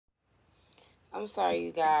I'm sorry,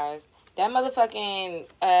 you guys. That motherfucking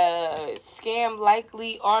scam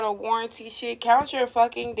likely auto warranty shit. Count your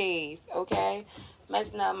fucking days, okay?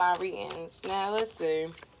 Messing up my readings. Now, let's see.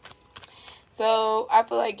 So, I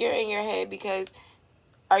feel like you're in your head because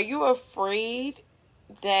are you afraid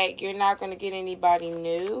that you're not going to get anybody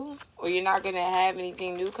new? Or you're not going to have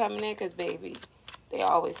anything new coming in? Because, baby, they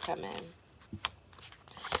always come in.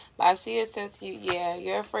 But I see a sense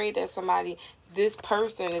you're afraid that this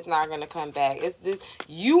person is not going to come back. It's this,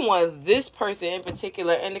 you want this person in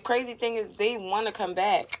particular. And the crazy thing is they want to come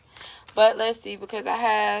back. But let's see, because I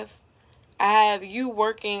have you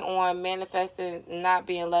working on manifesting not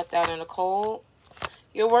being left out in the cold.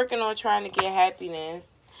 You're working on trying to get happiness.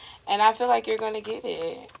 And I feel like you're going to get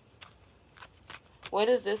it. What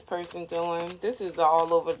is this person doing? This is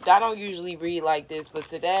all over. I don't usually read like this, but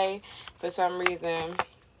today, for some reason,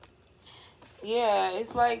 yeah,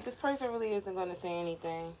 it's like this person really isn't going to say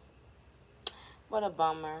anything. What a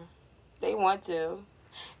bummer. They want to.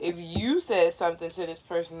 If you said something to this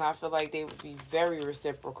person, I feel like they would be very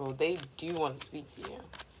reciprocal. They do want to speak to you.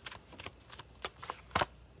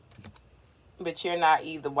 But you're not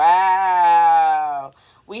either. Wow.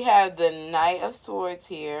 We have the Knight of Swords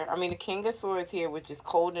here. I mean, the King of Swords here, which is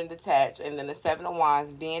cold and detached. And then the Seven of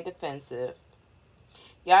Wands being defensive.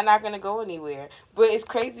 Y'all not going to go anywhere. But it's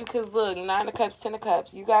crazy because, look, 9 of Cups, 10 of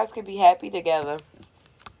Cups. You guys could be happy together.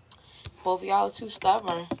 Both of y'all are too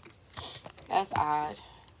stubborn. That's odd.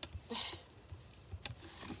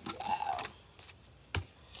 Wow.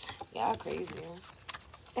 Y'all crazy.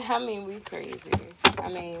 I mean, we crazy. I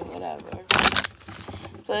mean, whatever.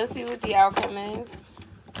 So let's see what the outcome is.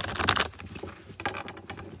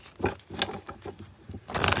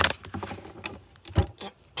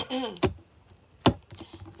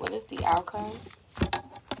 What is the outcome?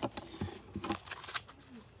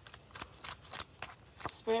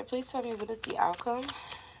 Spirit, please tell me what is the outcome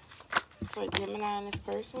for Gemini and this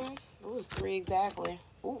person. Ooh, it's 3 exactly.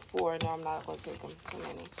 Ooh, 4. No, I'm not going to take them. Too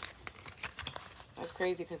many. That's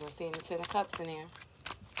crazy because I'm seeing the 10 of Cups in here.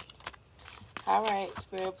 All right,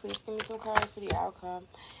 Spirit, please give me some cards for the outcome.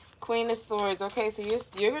 Queen of Swords. Okay, so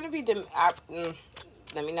you're going to be...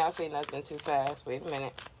 let me not say nothing too fast. Wait a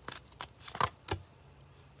minute.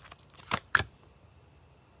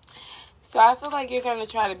 So I feel like you're going to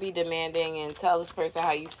try to be demanding and tell this person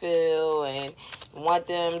how you feel and want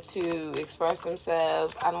them to express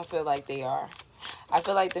themselves. I don't feel like they are. I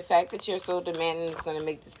feel like the fact that you're so demanding is going to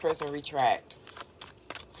make this person retract.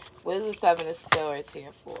 What is the 7 of Swords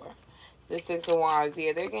here for? The 6 of Wands.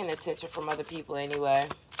 Yeah, they're getting attention from other people anyway.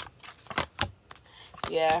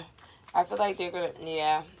 Yeah. I feel like they're going to...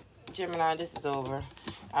 Yeah. Gemini, this is over.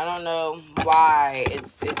 I don't know why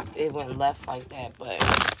it went left like that, but...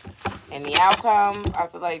 And the outcome, I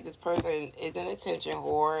feel like this person is an attention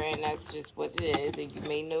whore, and that's just what it is, and you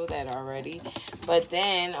may know that already. But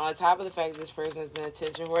then, on top of the fact that this person is an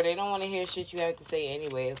attention whore, they don't want to hear shit you have to say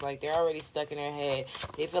anyway. It's like they're already stuck in their head.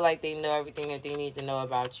 They feel like they know everything that they need to know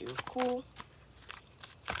about you. Cool.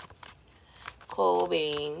 Cool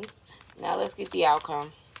beans. Now let's get the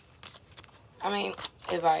outcome. I mean,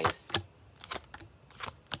 advice.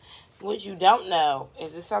 What you don't know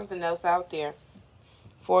is there's something else out there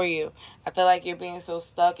for you. I feel like you're being so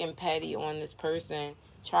stuck and petty on this person,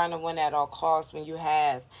 trying to win at all costs when you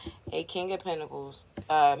have a King of Pentacles,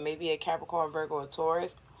 maybe a Capricorn, Virgo, or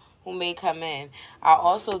Taurus, who may come in. I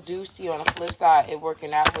also do see on the flip side it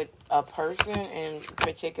working out with a person in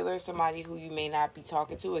particular, somebody who you may not be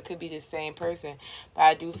talking to. It could be the same person, but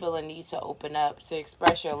I do feel a need to open up, to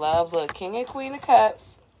express your love. Look, King and Queen of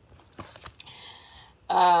Cups.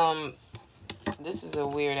 This is a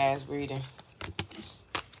weird ass reading.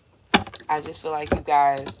 I just feel like you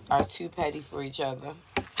guys are too petty for each other.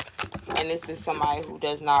 And this is somebody who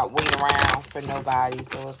does not wait around for nobody.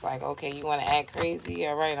 So it's like, okay, you want to act crazy?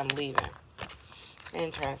 All right, I'm leaving.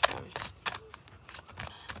 Interesting.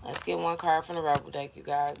 Let's get one card from the Rebel deck, you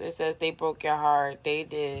guys. It says they broke your heart. They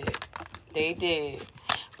did. They did.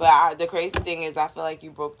 But the crazy thing is I feel like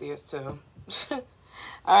you broke theirs too. All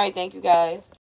right, thank you guys.